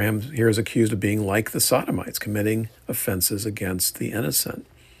 Abraham here is accused of being like the Sodomites, committing offenses against the innocent.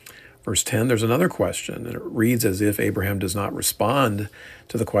 Verse 10, there's another question, and it reads as if Abraham does not respond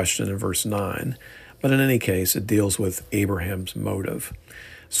to the question in verse 9. But in any case, it deals with Abraham's motive.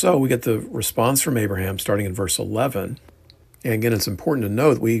 So we get the response from Abraham starting in verse 11. And again, it's important to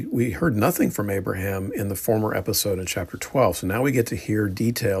know that we heard nothing from Abraham in the former episode in chapter 12. So now we get to hear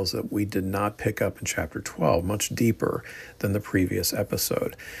details that we did not pick up in chapter 12, much deeper than the previous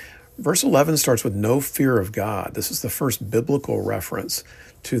episode. Verse 11 starts with no fear of God. This is the first biblical reference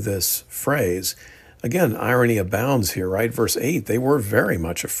to this phrase. Again, irony abounds here, right? Verse 8, they were very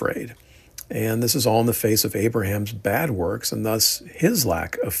much afraid. And this is all in the face of Abraham's bad works and thus his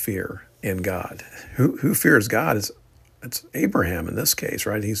lack of fear in God. Who fears God? It's Abraham in this case,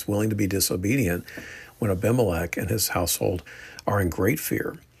 right? He's willing to be disobedient when Abimelech and his household are in great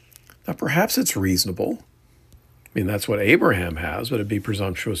fear. Now, perhaps it's reasonable. I mean, that's what Abraham has, but it'd be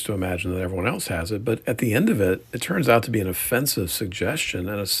presumptuous to imagine that everyone else has it. But at the end of it, it turns out to be an offensive suggestion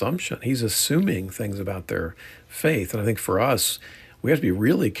and assumption. He's assuming things about their faith. And I think for us, we have to be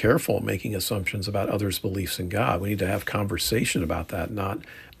really careful making assumptions about others' beliefs in God. We need to have conversation about that, not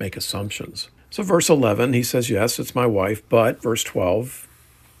make assumptions. So verse 11, he says, yes, it's my wife, but verse 12,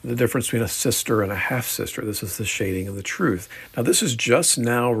 the difference between a sister and a half-sister. This is the shading of the truth. Now, this is just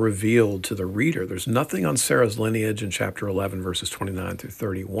now revealed to the reader. There's nothing on Sarah's lineage in chapter 11, verses 29 through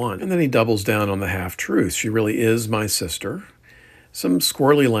 31. And then he doubles down on the half-truth. She really is my sister. Some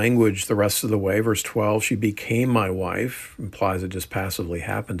squirrely language the rest of the way. Verse 12, she became my wife, implies it just passively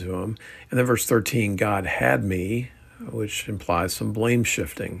happened to him. And then verse 13, God had me, which implies some blame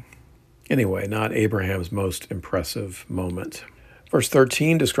shifting. Anyway, not Abraham's most impressive moment. Verse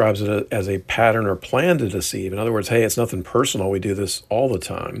 13 describes it as a pattern or plan to deceive. In other words, hey, it's nothing personal. We do this all the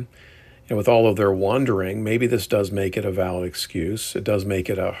time. And with all of their wandering, maybe this does make it a valid excuse. It does make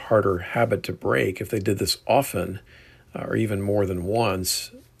it a harder habit to break. If they did this often, or even more than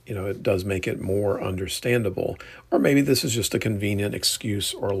once, it does make it more understandable. Or maybe this is just a convenient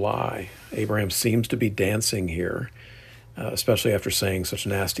excuse or lie. Abraham seems to be dancing here, especially after saying such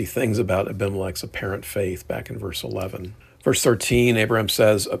nasty things about Abimelech's apparent faith back in verse 11. Verse 13, Abraham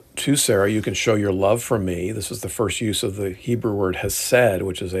says to Sarah, "You can show your love for me." This is the first use of the Hebrew word hesed,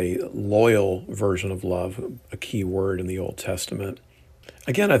 which is a loyal version of love, a key word in the Old Testament.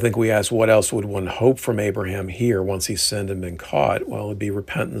 Again, I think we ask, what else would one hope from Abraham here once he's sinned and been caught? Well, it'd be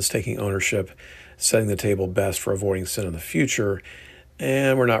repentance, taking ownership, setting the table best for avoiding sin in the future.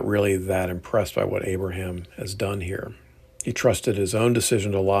 And we're not really that impressed by what Abraham has done here. He trusted his own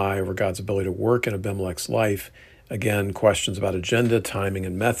decision to lie over God's ability to work in Abimelech's life. Again, questions about agenda, timing,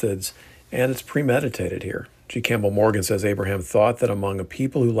 and methods, and it's premeditated here. G. Campbell Morgan says Abraham thought that among a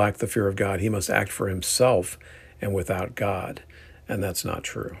people who lack the fear of God, he must act for himself and without God, and that's not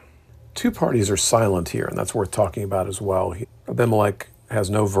true. Two parties are silent here, and that's worth talking about as well. Abimelech has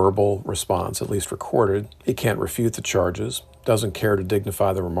no verbal response, at least recorded. He can't refute the charges, doesn't care to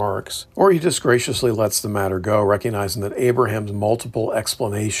dignify the remarks, or he just graciously lets the matter go, recognizing that Abraham's multiple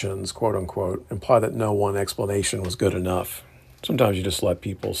explanations, quote unquote, imply that no one explanation was good enough. Sometimes you just let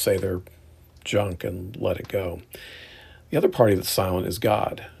people say their junk and let it go. The other party that's silent is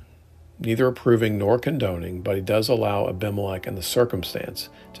God, neither approving nor condoning, but he does allow Abimelech and the circumstance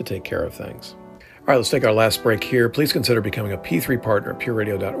to take care of things. All right, let's take our last break here. Please consider becoming a P3 partner at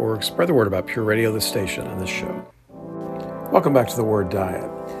pureradio.org. Spread the word about Pure Radio, this station, and this show. Welcome back to the Word Diet.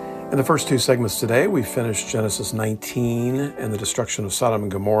 In the first two segments today, we finished Genesis 19 and the destruction of Sodom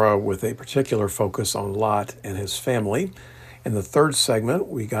and Gomorrah with a particular focus on Lot and his family. In the third segment,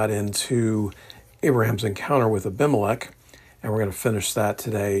 we got into Abraham's encounter with Abimelech, and we're going to finish that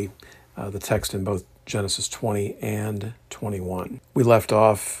today, the text in both Genesis 20 and 21. We left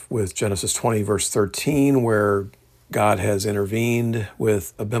off with Genesis 20, verse 13, where God has intervened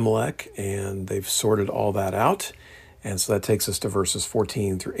with Abimelech, and they've sorted all that out. And so that takes us to verses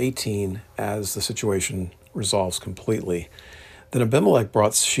 14 through 18 as the situation resolves completely. Then Abimelech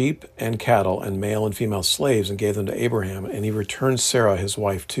brought sheep and cattle and male and female slaves and gave them to Abraham, and he returned Sarah his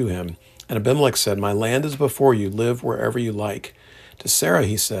wife to him. And Abimelech said, "My land is before you, live wherever you like." To Sarah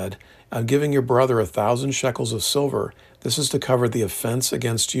he said, "I'm giving your brother 1,000 shekels of silver. This is to cover the offense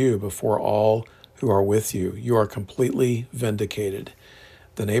against you before all who are with you. You are completely vindicated."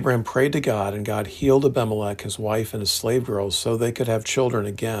 Then Abraham prayed to God, and God healed Abimelech, his wife, and his slave girls, so they could have children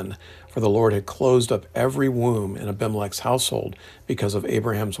again, for the Lord had closed up every womb in Abimelech's household because of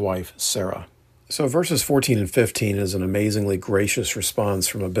Abraham's wife, Sarah. So verses 14 and 15 is an amazingly gracious response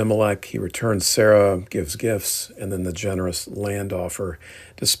from Abimelech. He returns Sarah, gives gifts, and then the generous land offer.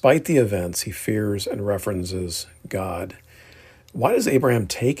 Despite the events, he fears and references God. Why does Abraham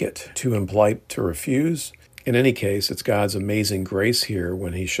take it? Too impolite to refuse? In any case, it's God's amazing grace here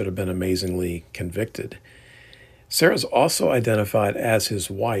when he should have been amazingly convicted. Sarah's also identified as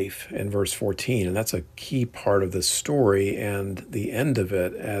his wife in verse 14, and that's a key part of this story and the end of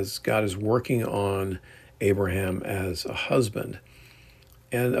it as God is working on Abraham as a husband.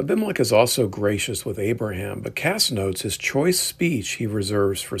 And Abimelech is also gracious with Abraham, but Cass notes his choice speech he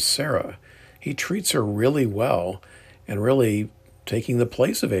reserves for Sarah. He treats her really well and really taking the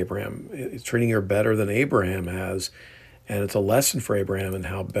place of Abraham. He's treating her better than Abraham has, and it's a lesson for Abraham in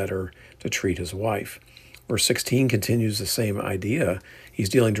how better to treat his wife. Verse 16 continues the same idea. He's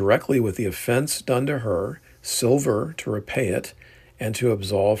dealing directly with the offense done to her, silver to repay it, and to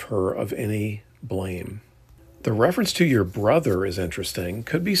absolve her of any blame. The reference to your brother is interesting.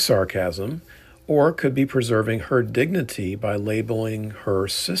 Could be sarcasm, or could be preserving her dignity by labeling her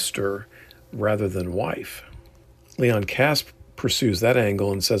sister rather than wife. Leon Cass pursues that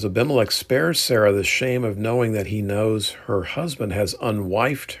angle and says Abimelech spares Sarah the shame of knowing that he knows her husband has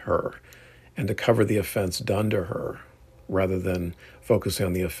unwifed her, and to cover the offense done to her, rather than focusing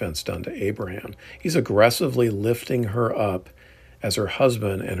on the offense done to Abraham. He's aggressively lifting her up as her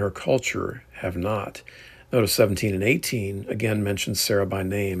husband and her culture have not. Notice 17 and 18 again mentions Sarah by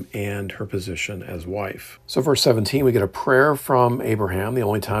name and her position as wife. So verse 17, we get a prayer from Abraham, the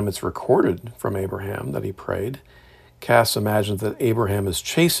only time it's recorded from Abraham that he prayed. Cass imagines that Abraham is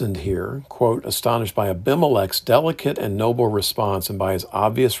chastened here, quote, astonished by Abimelech's delicate and noble response and by his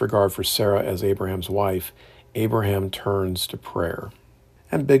obvious regard for Sarah as Abraham's wife. Abraham turns to prayer.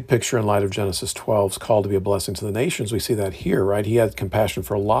 And big picture in light of Genesis 12's call to be a blessing to the nations, we see that here, right? He had compassion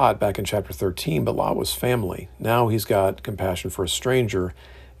for Lot back in chapter 13, but Lot was family. Now he's got compassion for a stranger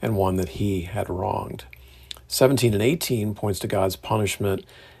and one that he had wronged. 17 and 18 points to God's punishment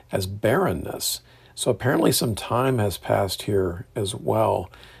as barrenness. So apparently some time has passed here as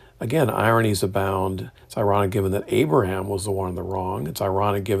well. Again, ironies abound. It's ironic given that Abraham was the one in the wrong. It's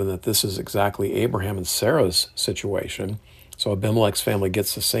ironic given that this is exactly Abraham and Sarah's situation. So Abimelech's family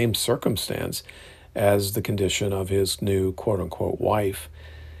gets the same circumstance as the condition of his new quote-unquote wife.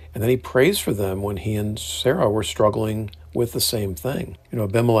 And then he prays for them when he and Sarah were struggling with the same thing.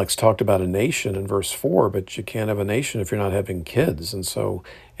 Abimelech's talked about a nation in verse 4, but you can't have a nation if you're not having kids. And so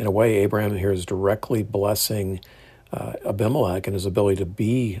in a way, Abraham here is directly blessing Abimelech and his ability to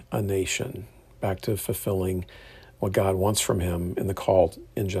be a nation, back to fulfilling what God wants from him in the call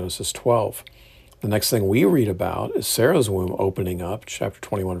in Genesis 12. The next thing we read about is Sarah's womb opening up, chapter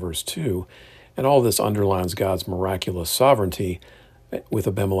 21, verse 2, and all this underlines God's miraculous sovereignty with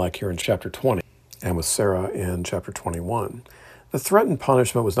Abimelech here in chapter 20 and with Sarah in chapter 21. The threatened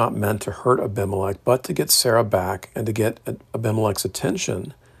punishment was not meant to hurt Abimelech, but to get Sarah back and to get Abimelech's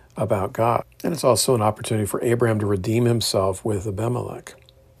attention about God. And it's also an opportunity for Abraham to redeem himself with Abimelech.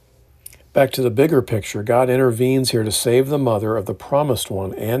 Back to the bigger picture, God intervenes here to save the mother of the promised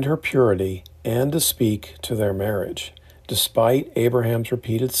one and her purity and to speak to their marriage. Despite Abraham's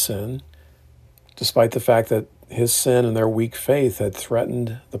repeated sin, despite the fact that his sin and their weak faith had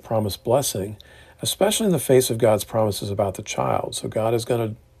threatened the promised blessing, especially in the face of God's promises about the child. So God is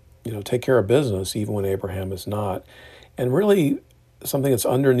going to, take care of business even when Abraham is not. And really, something that's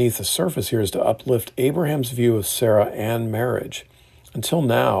underneath the surface here is to uplift Abraham's view of Sarah and marriage. Until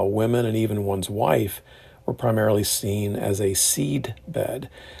now, women and even one's wife were primarily seen as a seed bed.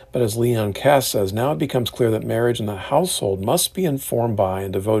 But as Leon Cass says, now it becomes clear that marriage and the household must be informed by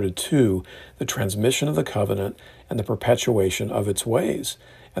and devoted to the transmission of the covenant and the perpetuation of its ways.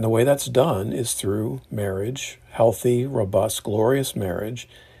 And the way that's done is through marriage, healthy, robust, glorious marriage,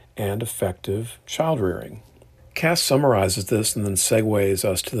 and effective child rearing. Cass summarizes this and then segues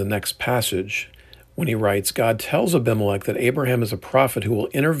us to the next passage when he writes, God tells Abimelech that Abraham is a prophet who will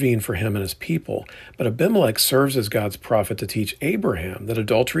intervene for him and his people, but Abimelech serves as God's prophet to teach Abraham that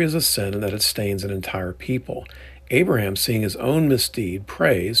adultery is a sin and that it stains an entire people. Abraham, seeing his own misdeed,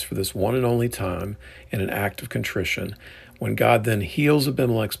 prays for this one and only time in an act of contrition. When God then heals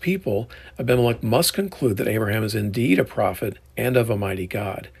Abimelech's people, Abimelech must conclude that Abraham is indeed a prophet and of a mighty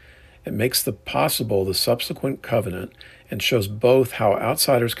God. It makes possible the subsequent covenant and shows both how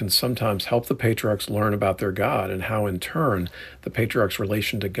outsiders can sometimes help the patriarchs learn about their God and how, in turn, the patriarch's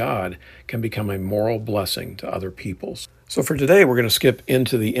relation to God can become a moral blessing to other peoples. So for today, we're going to skip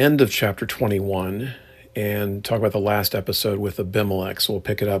into the end of chapter 21 and talk about the last episode with Abimelech. So we'll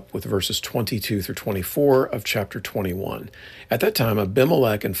pick it up with verses 22 through 24 of chapter 21. At that time,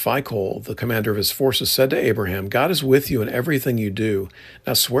 Abimelech and Phicol, the commander of his forces, said to Abraham, God is with you in everything you do.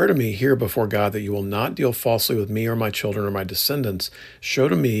 Now swear to me here before God that you will not deal falsely with me or my children or my descendants. Show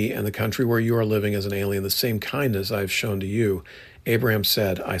to me and the country where you are living as an alien the same kindness I have shown to you. Abraham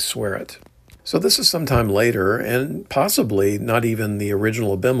said, I swear it. So this is sometime later, and possibly not even the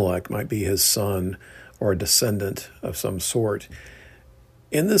original Abimelech, might be his son or a descendant of some sort.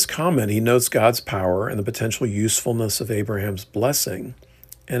 In this comment, he notes God's power and the potential usefulness of Abraham's blessing.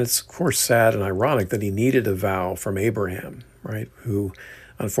 And it's, of course, sad and ironic that he needed a vow from Abraham, right, who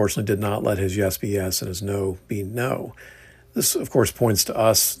unfortunately did not let his yes be yes and his no be no. This, of course, points to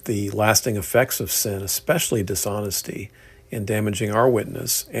us the lasting effects of sin, especially dishonesty, in damaging our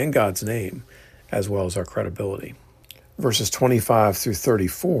witness and God's name, as well as our credibility. Verses 25 through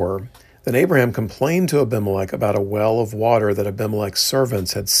 34, Then Abraham complained to Abimelech about a well of water that Abimelech's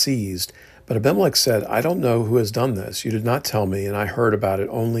servants had seized. But Abimelech said, I don't know who has done this. You did not tell me, and I heard about it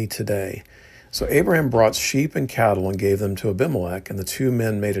only today. So Abraham brought sheep and cattle and gave them to Abimelech, and the two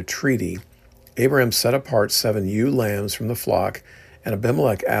men made a treaty. Abraham set apart 7 ewe lambs from the flock, and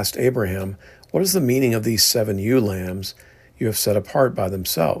Abimelech asked Abraham, What is the meaning of these 7 ewe lambs you have set apart by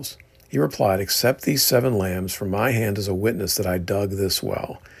themselves? He replied, Accept these 7 lambs from my hand as a witness that I dug this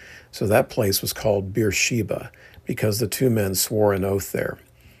well. So that place was called Beersheba, because the two men swore an oath there.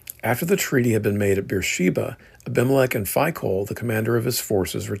 After the treaty had been made at Beersheba, Abimelech and Phicol, the commander of his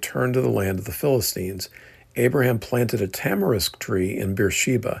forces, returned to the land of the Philistines. Abraham planted a tamarisk tree in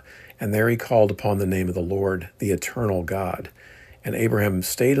Beersheba, and there he called upon the name of the Lord, the eternal God. And Abraham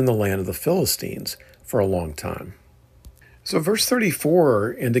stayed in the land of the Philistines for a long time. So verse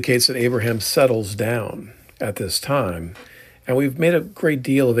 34 indicates that Abraham settles down at this time. And we've made a great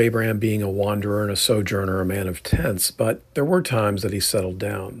deal of Abraham being a wanderer and a sojourner, a man of tents, but there were times that he settled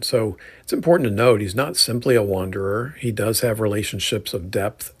down. So it's important to note he's not simply a wanderer. He does have relationships of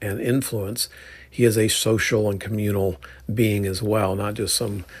depth and influence. He is a social and communal being as well, not just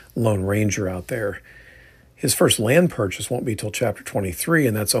some lone ranger out there. His first land purchase won't be till chapter 23,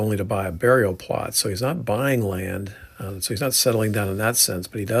 and that's only to buy a burial plot. So he's not buying land, so he's not settling down in that sense,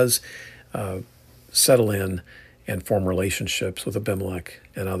 but he does settle in and form relationships with Abimelech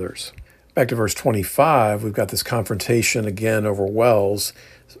and others. Back to verse 25, we've got this confrontation again over wells,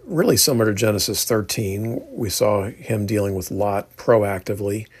 really similar to Genesis 13. We saw him dealing with Lot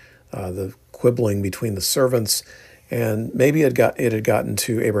proactively, the quibbling between the servants, and maybe it had gotten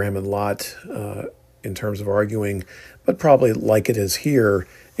to Abraham and Lot in terms of arguing, but probably like it is here,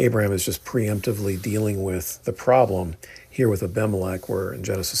 Abraham is just preemptively dealing with the problem here with Abimelech, where in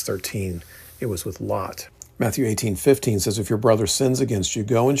Genesis 13 it was with Lot. Matthew 18:15 says, if your brother sins against you,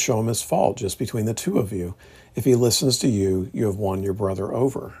 go and show him his fault just between the two of you. If he listens to you, you have won your brother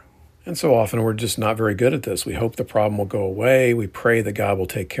over. And so often we're just not very good at this. We hope the problem will go away. We pray that God will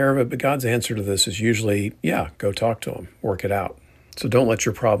take care of it. But God's answer to this is usually, go talk to him, work it out. So don't let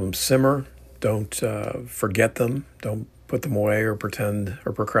your problems simmer. Don't forget them. Don't put them away or pretend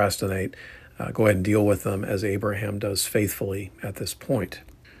or procrastinate. Go ahead and deal with them as Abraham does faithfully at this point.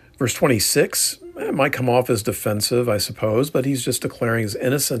 Verse 26, it might come off as defensive, I suppose, but he's just declaring his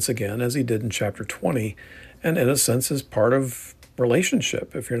innocence again, as he did in chapter 20. And innocence is part of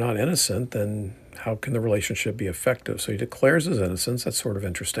relationship. If you're not innocent, then how can the relationship be effective? So he declares his innocence. That's sort of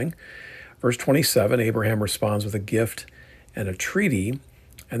interesting. Verse 27, Abraham responds with a gift and a treaty.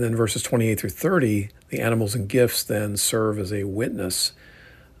 And then verses 28 through 30, the animals and gifts then serve as a witness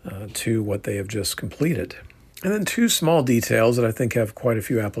to what they have just completed. And then two small details that I think have quite a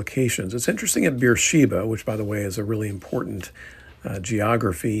few applications. It's interesting at Beersheba, which, by the way, is a really important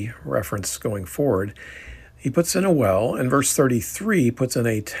geography reference going forward. He puts in a well, and verse 33 puts in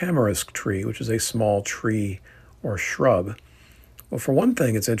a tamarisk tree, which is a small tree or shrub. Well, for one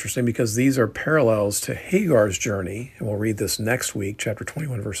thing, it's interesting because these are parallels to Hagar's journey, and we'll read this next week, chapter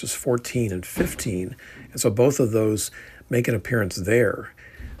 21, verses 14 and 15. And so both of those make an appearance there.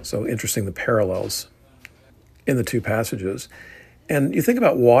 So interesting, the parallels in the two passages. And you think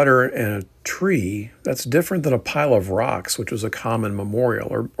about water and a tree, that's different than a pile of rocks, which was a common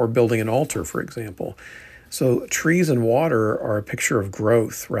memorial, or building an altar, for example. So trees and water are a picture of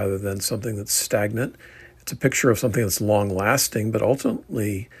growth rather than something that's stagnant. It's a picture of something that's long-lasting, but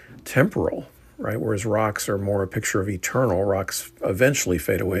ultimately temporal, right? Whereas rocks are more a picture of eternal. Rocks eventually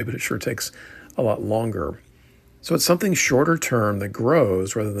fade away, but it sure takes a lot longer. So it's something shorter term that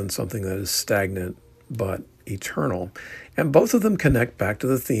grows rather than something that is stagnant but eternal. And both of them connect back to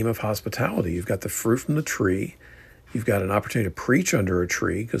the theme of hospitality. You've got the fruit from the tree. You've got an opportunity to preach under a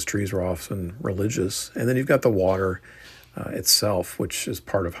tree, because trees are often religious. And then you've got the water itself, which is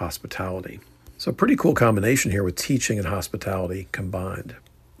part of hospitality. So pretty cool combination here with teaching and hospitality combined.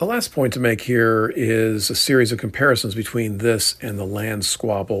 The last point to make here is a series of comparisons between this and the land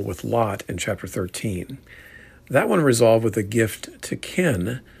squabble with Lot in chapter 13. That one resolved with a gift to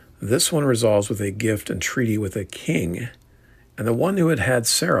kin. This one resolves with a gift and treaty with a king, and the one who had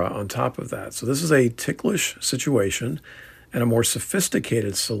Sarah on top of that. So this is a ticklish situation and a more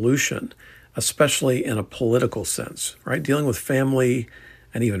sophisticated solution, especially in a political sense, right? Dealing with family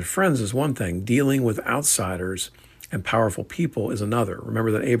and even friends is one thing. Dealing with outsiders and powerful people is another.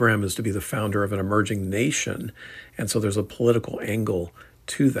 Remember that Abraham is to be the founder of an emerging nation, and so there's a political angle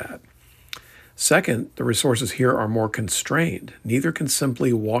to that. Second, the resources here are more constrained. Neither can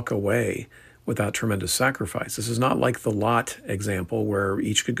simply walk away without tremendous sacrifice. This is not like the Lot example where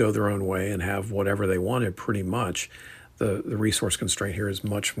each could go their own way and have whatever they wanted pretty much. The resource constraint here is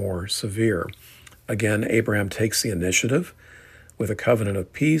much more severe. Again, Abraham takes the initiative with a covenant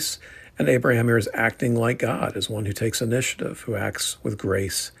of peace, and Abraham here is acting like God, as one who takes initiative, who acts with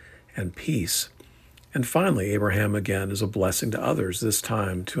grace and peace. And finally, Abraham again is a blessing to others, this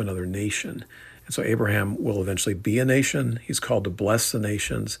time to another nation. And so Abraham will eventually be a nation. He's called to bless the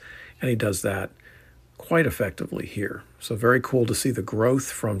nations, and he does that quite effectively here. So very cool to see the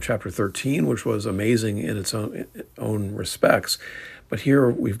growth from chapter 13, which was amazing in its own respects. But here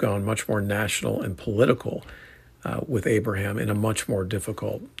we've gone much more national and political with Abraham in a much more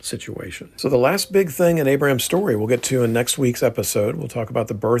difficult situation. So the last big thing in Abraham's story we'll get to in next week's episode. We'll talk about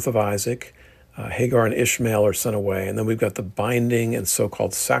the birth of Isaac. Hagar and Ishmael are sent away, and then we've got the binding and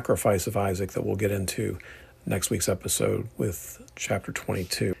so-called sacrifice of Isaac that we'll get into next week's episode with chapter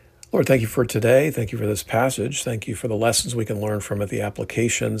 22. Lord, thank you for today. Thank you for this passage. Thank you for the lessons we can learn from it, the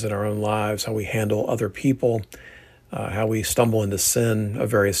applications in our own lives, how we handle other people. how we stumble into sin of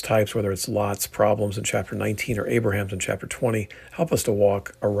various types, whether it's Lot's problems in chapter 19 or Abraham's in chapter 20. Help us to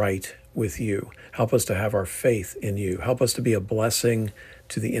walk aright with you. Help us to have our faith in you. Help us to be a blessing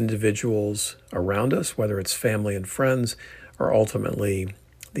to the individuals around us, whether it's family and friends, or ultimately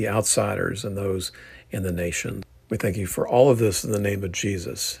the outsiders and those in the nation. We thank you for all of this in the name of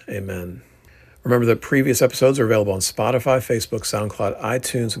Jesus. Amen. Remember that previous episodes are available on Spotify, Facebook, SoundCloud,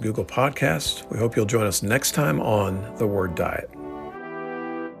 iTunes, and Google Podcasts. We hope you'll join us next time on The Word Diet.